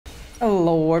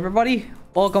Hello everybody,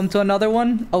 welcome to another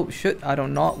one. Oh shit, I do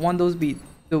not want those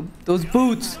those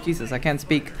boots. Jesus, I can't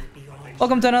speak.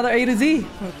 Welcome to another A to Z.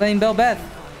 We're playing Vel'Beth.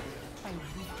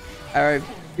 Alright,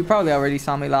 you probably already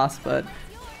saw me last, but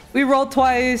we rolled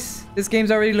twice. This game's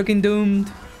already looking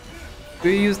doomed.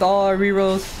 We used all our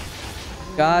rerolls.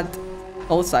 Got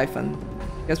Old Siphon.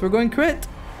 Guess we're going crit.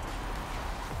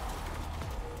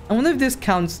 I wonder if this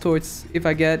counts towards if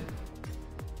I get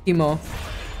Emo.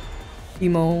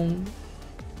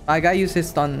 I gotta use his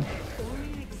stun.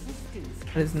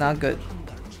 That is not good.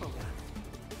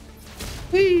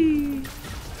 Whee!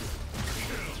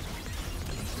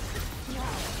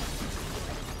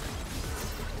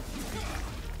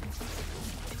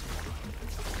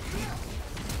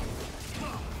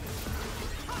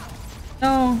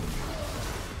 No.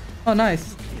 Oh,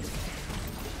 nice.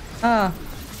 Ah.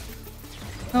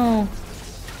 No.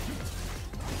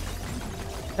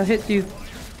 I hit you.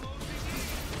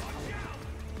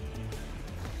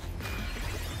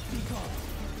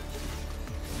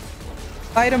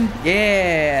 Fight him.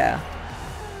 Yeah.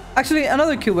 Actually,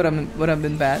 another kill would have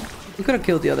been bad. We could have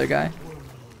killed the other guy.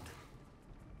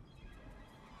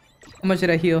 How much did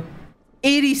I heal?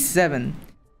 87.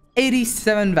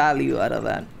 87 value out of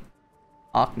that.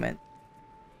 Augment.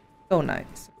 So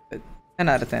nice. Good. 10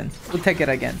 out of 10. We'll take it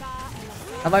again.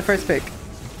 Not my first pick.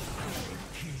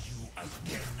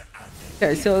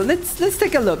 Okay, so let's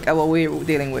take a look at what we're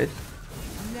dealing with.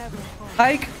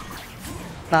 Hike.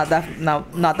 Not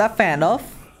that fan of.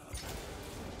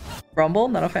 Rumble,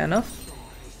 not a fan of.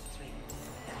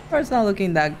 Or it's not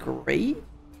looking that great.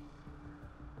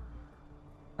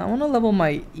 I want to level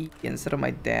my E instead of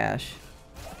my dash.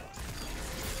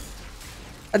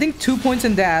 I think 2 points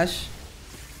in dash,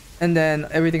 and then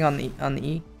everything on the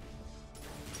E.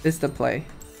 This is the play.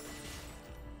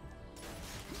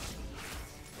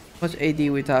 How much AD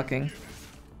we talking?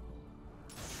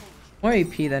 More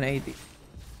AP than AD.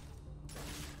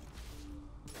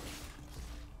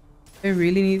 I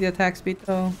really need the attack speed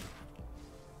though.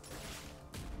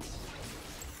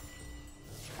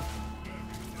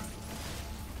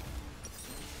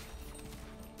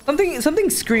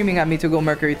 Something screaming at me to go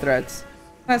Mercury Threats.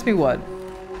 Ask me what?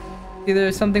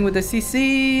 Either something with the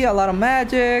CC, a lot of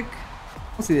magic.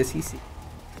 I'll see the CC.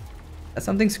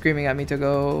 Something screaming at me to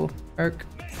go Merc.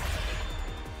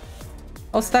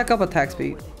 I'll stack up attack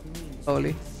speed.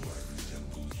 Slowly.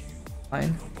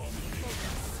 Fine.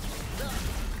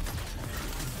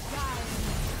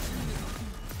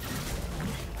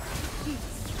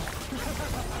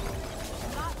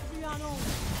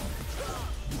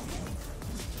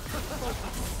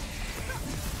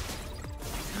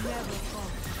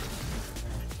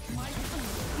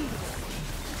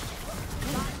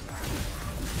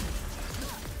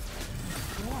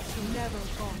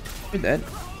 You're dead.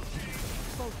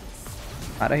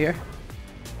 Out of here.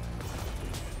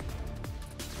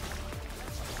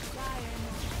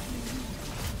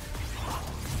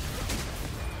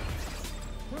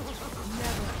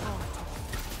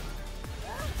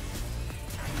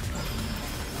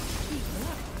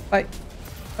 Bye.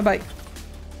 Bye-bye.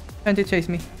 Trying to chase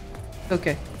me.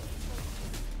 Okay.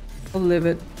 I'll live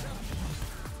it.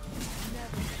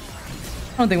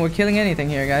 I don't think we're killing anything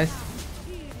here, guys.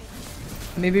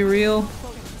 Maybe real.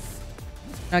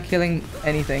 Not killing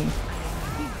anything.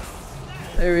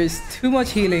 There is too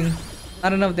much healing.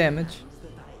 Not enough damage.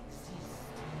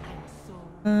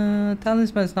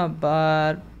 Talisman's not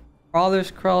bad. Crawler's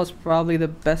Crawl is probably the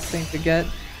best thing to get.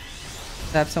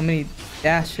 To have so many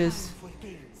dashes.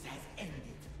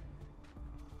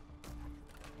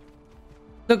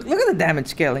 Look at the damage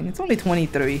scaling. It's only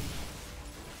 23.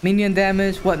 Minion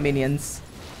damage. What minions?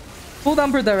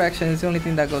 Cooldown per direction is the only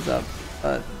thing that goes up.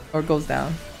 Or goes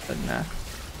down. But nah.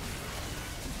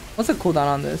 What's the cooldown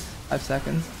on this? 5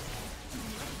 seconds.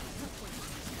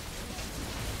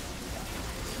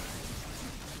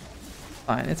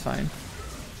 Fine, it's fine.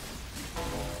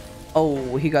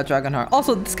 Oh, he got Dragon Heart.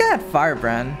 Also, this guy had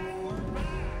Firebrand.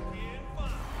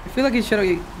 I feel like he should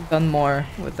have done more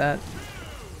with that.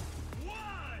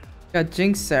 Got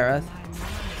Jinx Serath.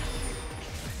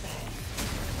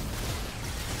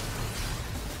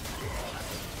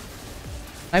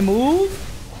 I move?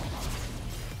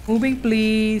 Moving,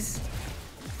 please.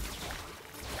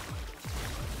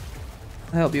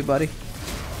 I'll help you, buddy.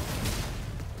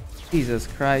 Jesus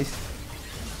Christ.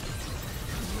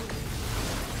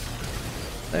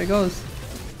 There it goes.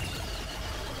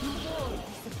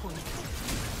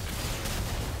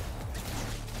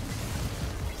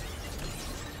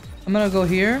 I'm gonna go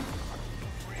here.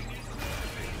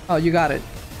 Oh, you got it.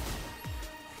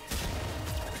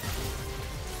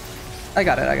 I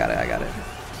got it.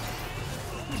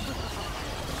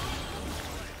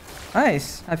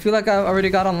 Nice. I feel like I already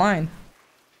got online.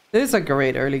 This is a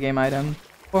great early game item.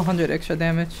 400 extra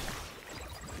damage.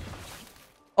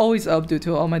 Always up due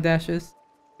to all my dashes.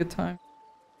 Good time.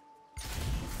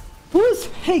 Who's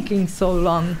taking so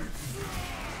long?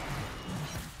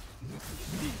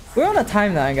 We're on a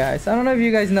timeline, guys. I don't know if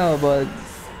you guys know, but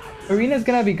Arena's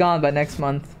gonna be gone by next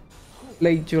month.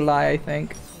 Late July, I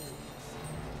think.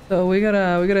 So we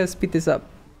gotta speed this up.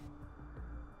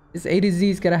 This A to Z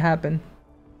is gonna happen.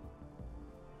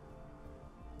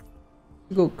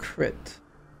 Go crit.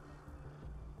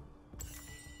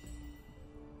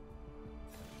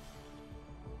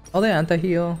 Oh, the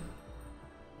anti-heal.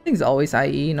 I think it's always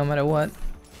IE no matter what.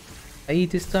 IE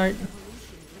to start.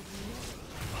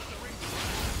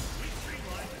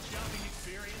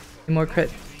 More crit.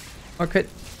 More crit.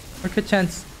 More crit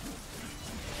chance.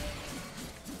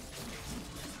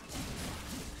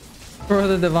 For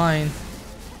the divine.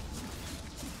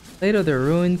 Blade of the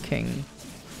Ruined King.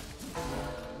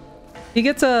 He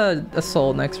gets a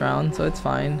soul next round, so it's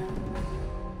fine.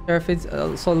 Sheriff is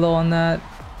so low on that.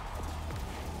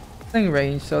 Playing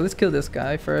range, so let's kill this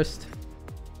guy first.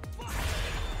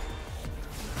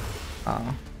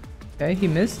 Oh. Okay, he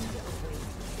missed.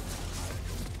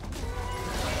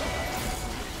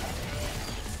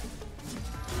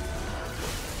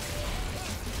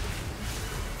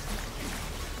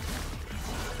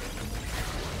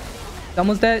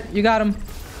 Almost dead. You got him.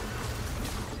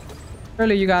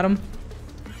 Surely you got him.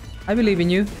 I believe in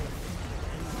you.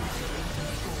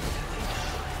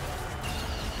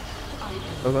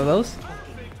 Go those.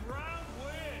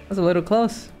 That's a little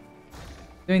close.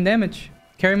 Doing damage.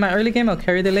 Carry my early game, I'll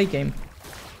carry the late game.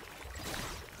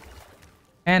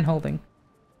 And holding.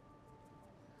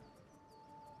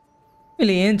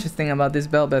 Really interesting about this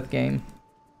Vel'Beth game.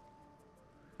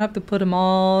 I have to put them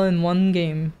all in one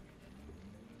game.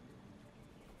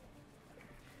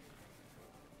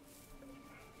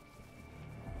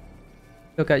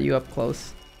 Look at you up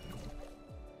close.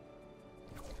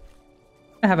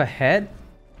 I have a head.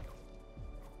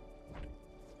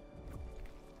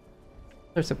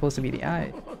 They're supposed to be the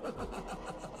eye.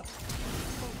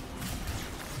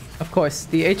 Of course,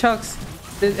 the Aatrox.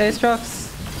 The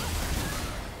Aatrox.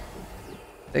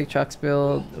 The Aatrox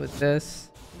build with this.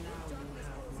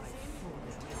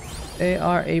 They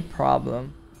are a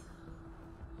problem.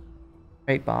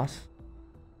 Great boss.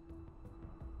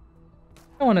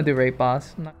 I don't want to do raid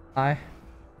boss. I'm not gonna lie.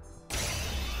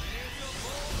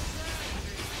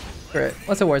 Crit.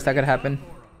 What's the worst that could happen?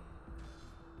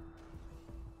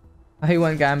 He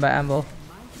went Gamba Amble.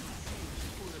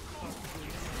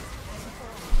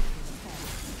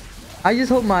 I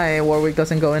just hope my Warwick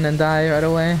doesn't go in and die right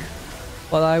away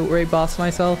while I raid boss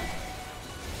myself.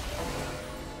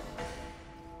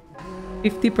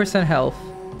 50% health.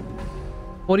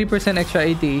 40% extra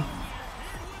AD.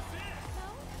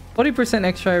 40%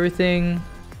 extra everything.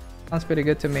 Sounds pretty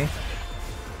good to me.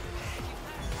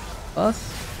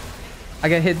 Plus, I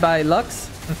get hit by Lux,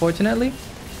 unfortunately.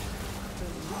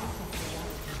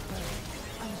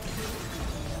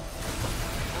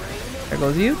 There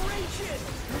goes you.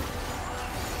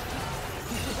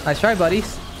 Nice try,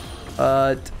 buddies.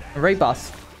 Raid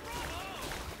boss.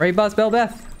 Raid boss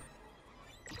Vel'Beth.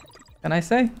 Can I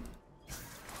say?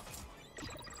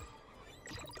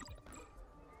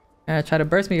 Try to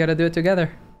burst me, gotta do it together.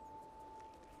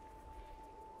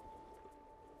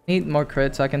 Need more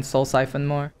crit so I can soul siphon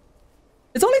more.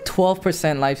 It's only 12%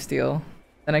 lifesteal.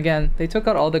 Then again, they took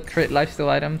out all the crit lifesteal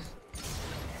items.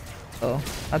 So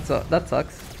that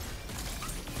sucks.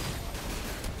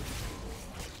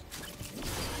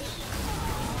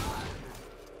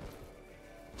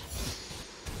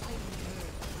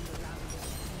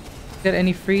 Get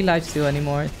any free lifesteal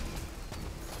anymore.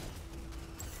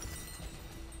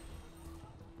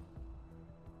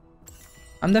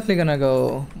 I'm definitely gonna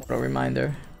go Mortal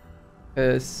Reminder,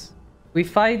 because we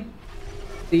fight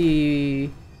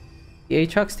the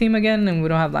Aatrox team again and we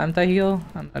don't have anti-heal.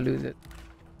 I'm gonna lose it.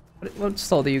 What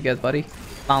soul do you get, buddy?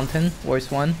 Mountain,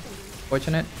 worst one.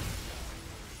 Fortunate.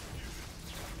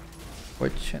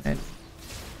 Fortunate.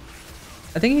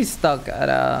 I think he's stuck at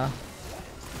a...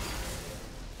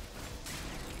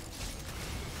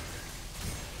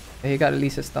 He got at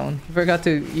least a stone. He forgot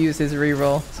to use his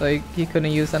reroll, so he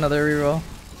couldn't use another reroll.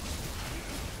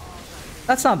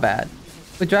 That's not bad.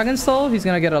 With Dragon Soul, he's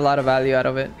gonna get a lot of value out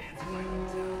of it.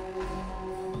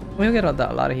 We'll get a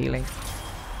lot of healing.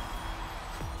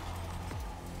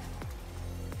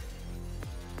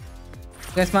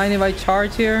 You guys mind if I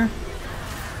charge here?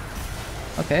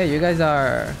 Okay, you guys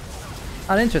are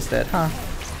not interested, huh?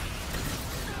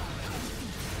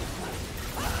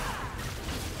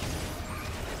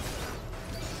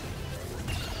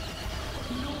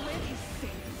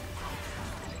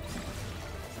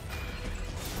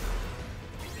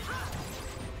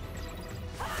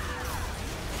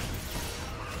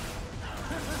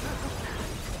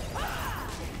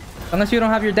 Unless you don't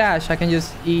have your dash, I can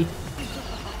just E.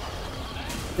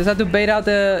 Just have to bait out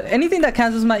the... Anything that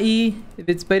cancels my E, if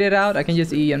it's baited out, I can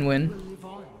just E and win.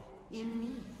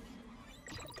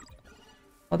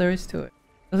 All there is to it.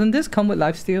 Doesn't this come with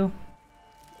lifesteal?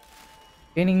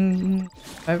 Gaining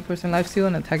 5% lifesteal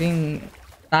and attacking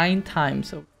 9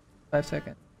 times over 5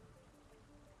 seconds.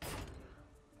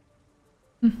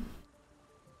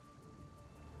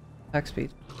 Attack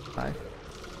speed 5.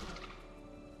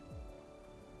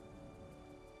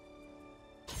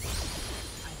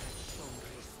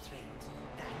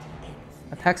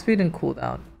 Attack speed and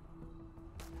cooldown.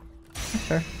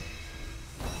 Sure.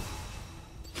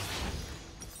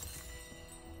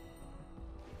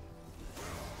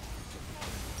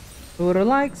 I would have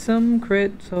liked some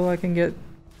crit so I can get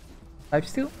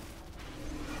lifesteal.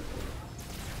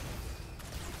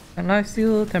 And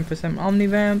lifesteal, 10%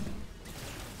 omnivamp.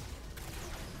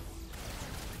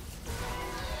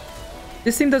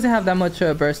 This team doesn't have that much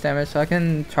burst damage, so I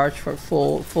can charge for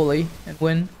fully and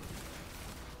win.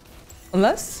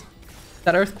 Unless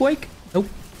that earthquake? Nope.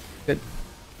 Good.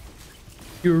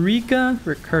 Eureka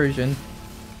recursion.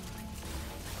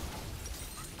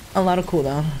 A lot of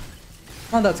cooldown.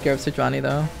 Not that scared of Sejuani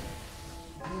though.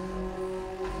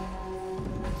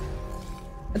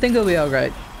 I think it'll be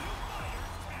alright.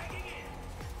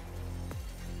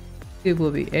 It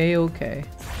will be a-okay.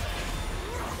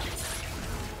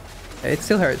 It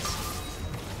still hurts.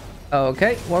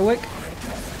 Okay, Warwick.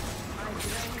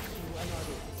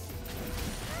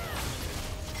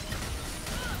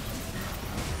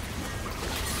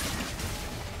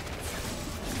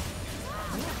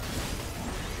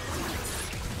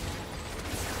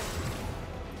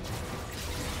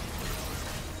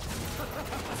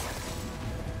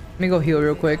 Let me go heal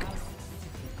real quick.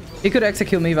 He could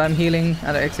execute me if I'm healing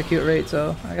at an execute rate,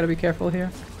 so I gotta be careful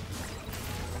here.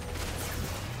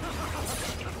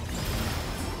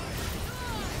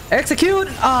 Execute!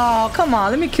 Oh, come on.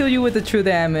 Let me kill you with the true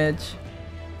damage.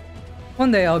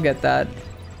 One day I'll get that.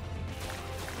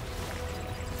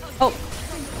 Oh.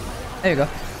 There you go.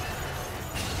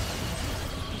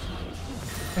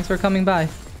 Thanks for coming by.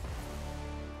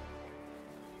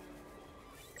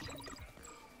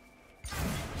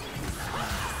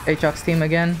 Aatrox team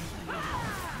again.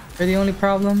 They're the only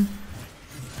problem.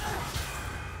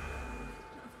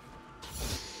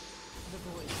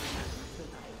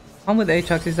 One with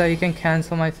Aatrox is that you can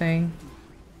cancel my thing.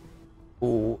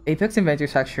 Ooh, Apex Inventor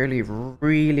is actually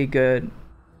really good.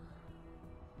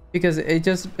 Because it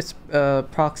just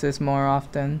procs more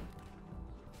often.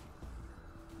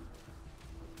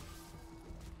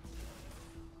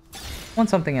 Want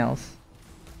something else.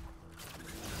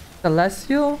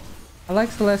 Celestial? I like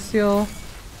Celestial.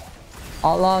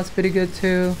 Outlaw is pretty good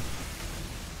too.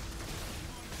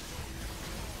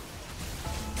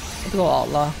 Let's go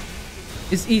Outlaw.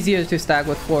 It's easier to stack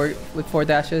with four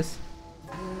dashes.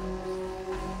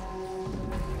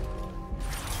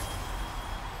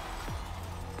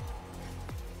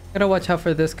 Gotta watch out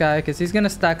for this guy because he's gonna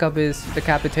stack up his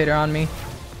Decapitator on me.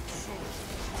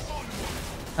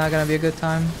 Not gonna be a good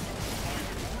time.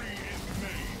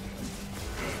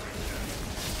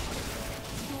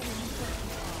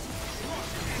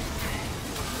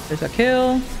 There's a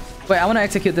kill. Wait, I want to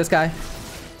execute this guy.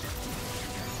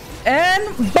 And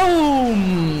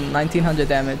boom! 1900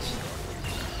 damage.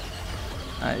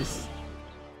 Nice.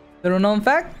 Little known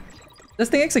fact, this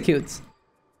thing executes.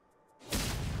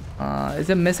 Is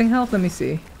it missing health? Let me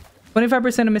see.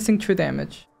 25% of missing true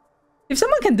damage. If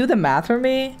someone can do the math for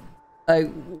me, like,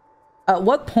 at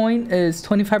what point is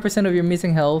 25% of your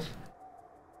missing health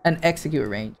an execute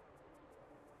range?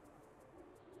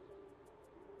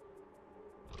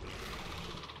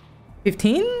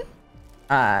 15?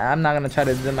 I'm not gonna try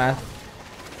to do the math.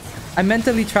 I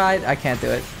mentally tried. I can't do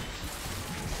it.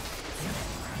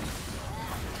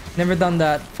 Never done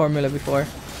that formula before.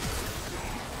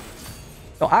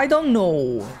 So I don't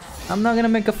know. I'm not gonna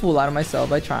make a fool out of myself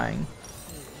by trying.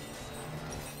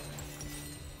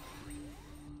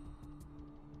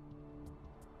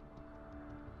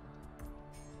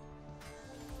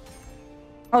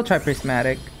 I'll try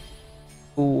Prismatic.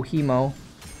 Ooh, Hemo.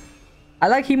 I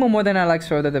like Hemo more than I like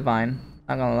Sword of the Divine.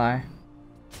 Not gonna lie.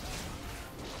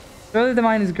 Sword of the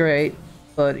Divine is great,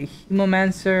 but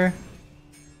Hemomancer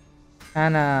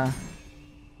kinda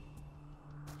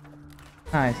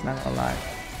nice, not gonna lie.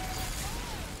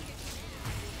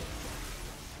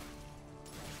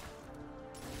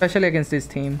 Especially against this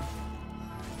team.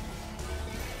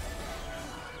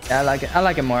 Yeah, I like it. I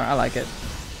like it more. I like it.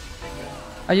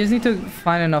 I just need to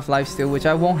find enough lifesteal, which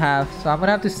I won't have, so I'm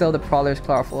gonna have to sell the Prowler's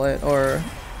Clawfoot or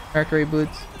Mercury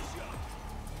Boots.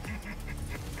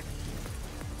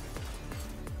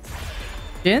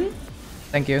 In?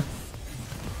 Thank you.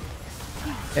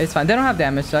 Okay, it's fine. They don't have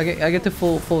damage, so I get to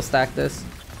full stack this.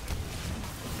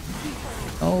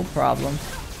 No problem.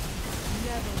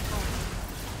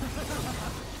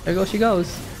 There she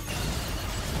goes.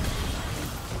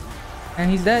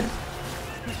 And he's dead.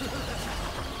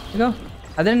 There you go.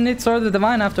 I didn't need Sword of the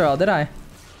Divine after all, did I?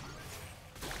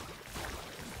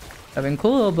 That'd been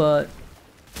cool, but...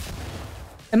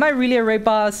 Am I really a raid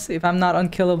boss if I'm not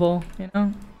unkillable, you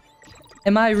know?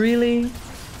 Am I really?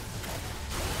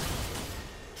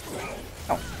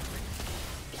 Oh.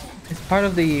 It's part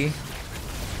of the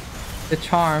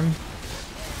charm.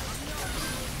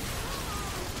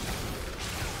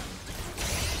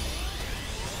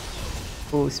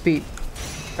 Ooh, speed.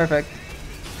 Perfect.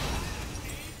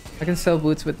 I can sell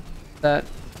boots with that.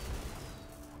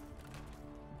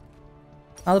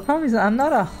 Now the problem is I'm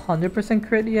not 100%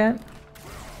 crit yet.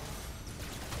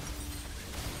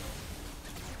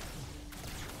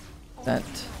 That.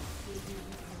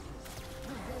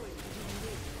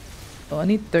 Oh, I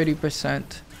need 30%.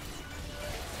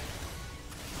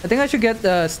 I think I should get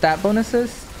the stat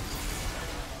bonuses.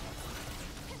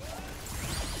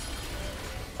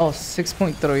 Oh,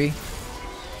 6.3.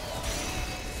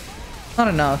 Not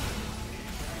enough.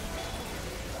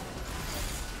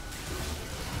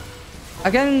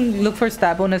 I can look for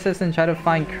stat bonuses and try to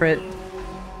find crit.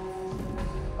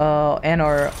 And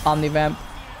or Omnivamp.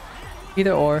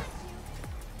 Either or.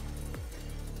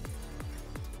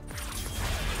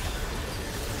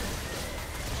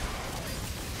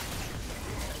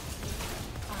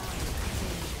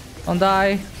 Don't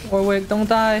die, Warwick, don't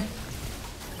die.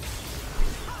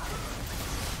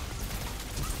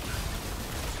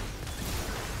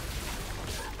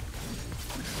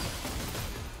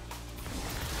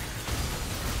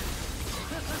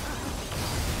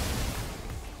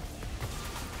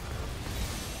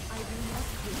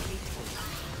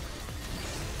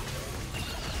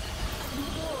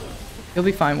 You'll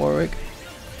be fine, Warwick.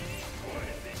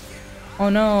 Oh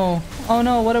no. Oh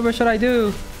no, whatever should I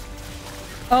do?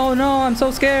 Oh no, I'm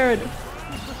so scared.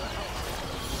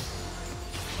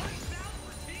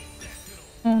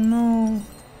 Oh no.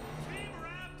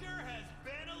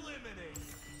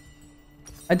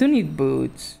 I do need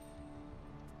boots.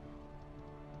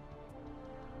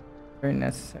 Very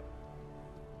necessary.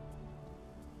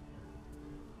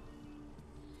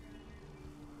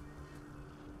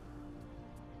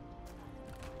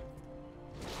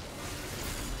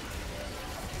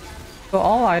 So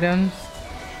all items.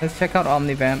 Let's check out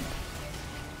Omnivamp.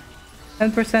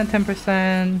 10%,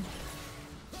 10%,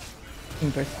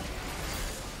 15%.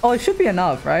 Oh, it should be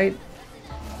enough, right?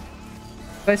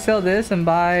 If I sell this and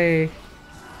buy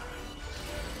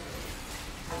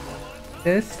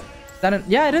this,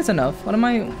 yeah, it is enough. What am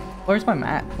I? Where's my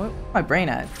mat? Where's my brain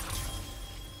at?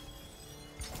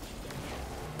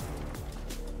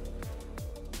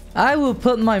 I will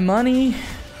put my money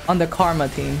on the Karma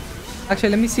team. Actually,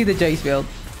 let me see the Jace build.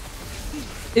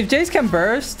 If Jace can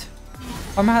burst,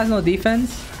 Karma has no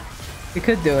defense, we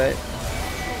could do it.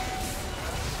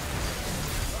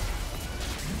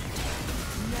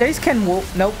 Jace can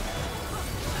nope.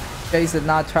 Jace did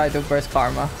not try to burst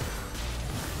Karma.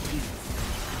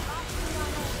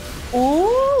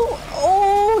 Oh,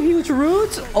 oh, huge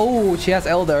roots. Oh, she has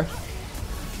Elder.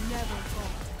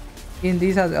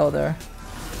 Indeed has Elder.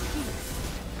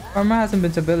 Karma has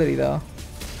invincibility though.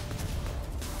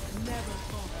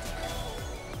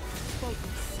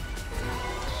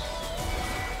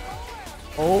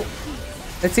 Oh,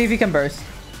 let's see if he can burst.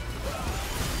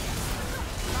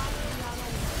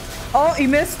 Oh, he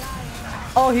missed.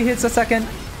 Oh, he hits a second.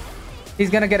 He's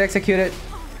gonna get executed.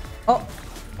 Oh,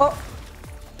 oh.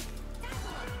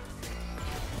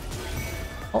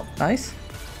 Oh, nice.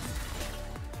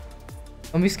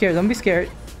 Don't be scared. Don't be scared.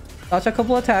 Dodge a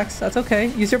couple attacks. That's okay.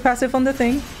 Use your passive on the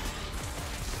thing.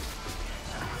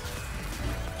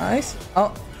 Nice.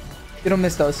 Oh, you don't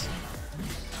miss those.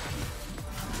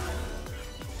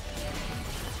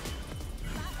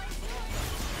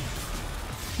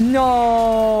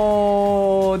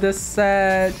 No, the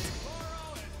set.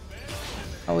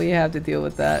 Oh, we have to deal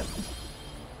with that.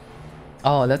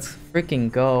 Oh, let's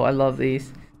freaking go. I love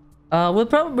these. We're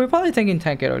probably thinking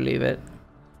tank it or leave it.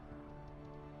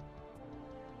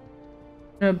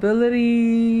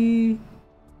 Ability.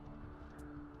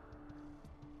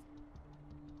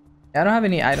 I don't have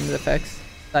any items effects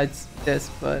besides this,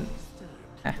 but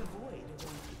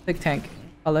take tank.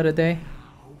 Call it a day.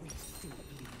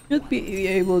 Should be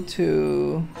able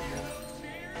to.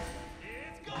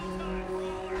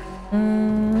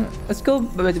 Let's go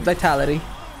with vitality.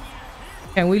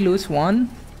 Can we lose one?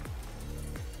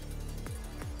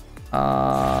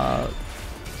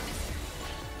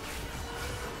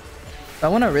 I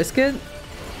want to risk it?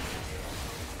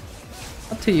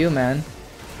 Up to you, man.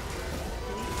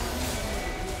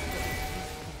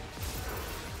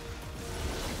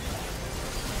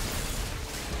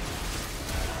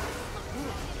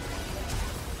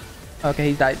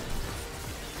 Okay, he died.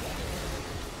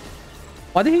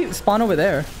 Why did he spawn over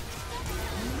there?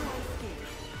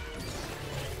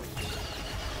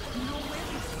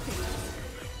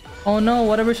 Oh no,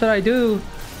 whatever should I do?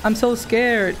 I'm so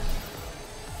scared.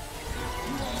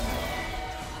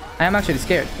 I am actually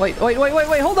scared. Wait,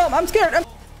 hold up. I'm scared.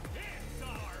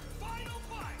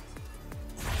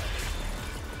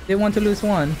 They want to lose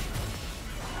one.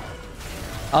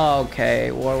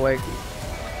 Okay, Warwick.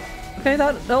 Okay,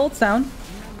 that holds down.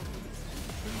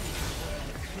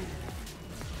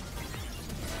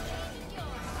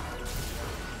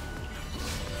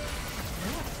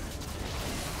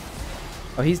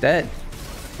 Oh, he's dead.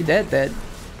 He's dead.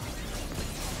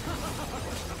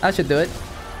 I should do it.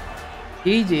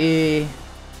 GG.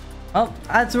 Oh,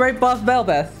 that's right, buff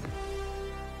Vel'Beth.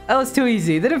 That was too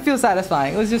easy. Didn't feel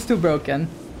satisfying. It was just too broken.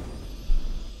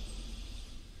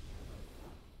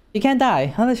 You can't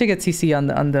die unless you get CC on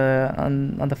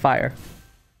the fire.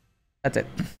 That's it.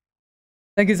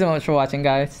 Thank you so much for watching,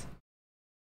 guys.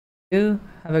 You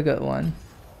have a good one.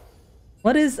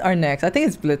 What is our next? I think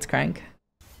it's Blitzcrank.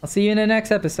 I'll see you in the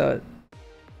next episode.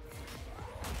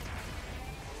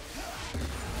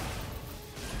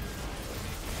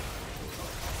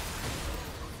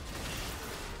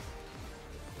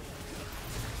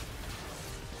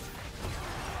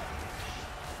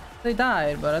 They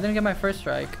died, but I didn't get my first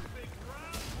strike.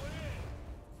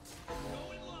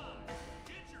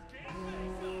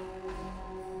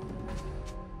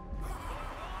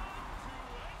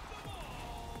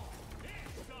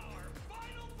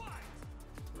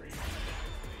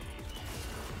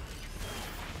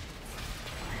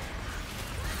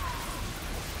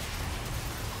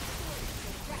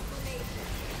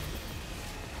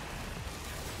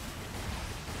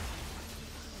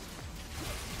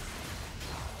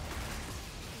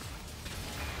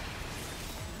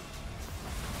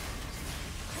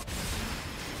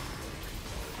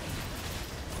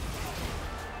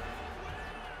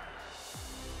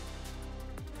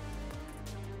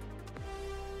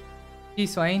 GG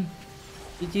Swain.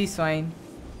 GG Swain.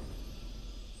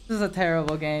 This is a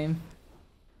terrible game.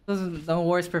 This is the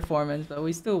worst performance, but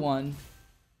we still won.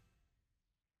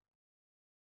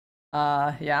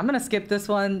 Yeah, I'm gonna skip this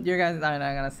one. You guys are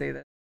not gonna see this.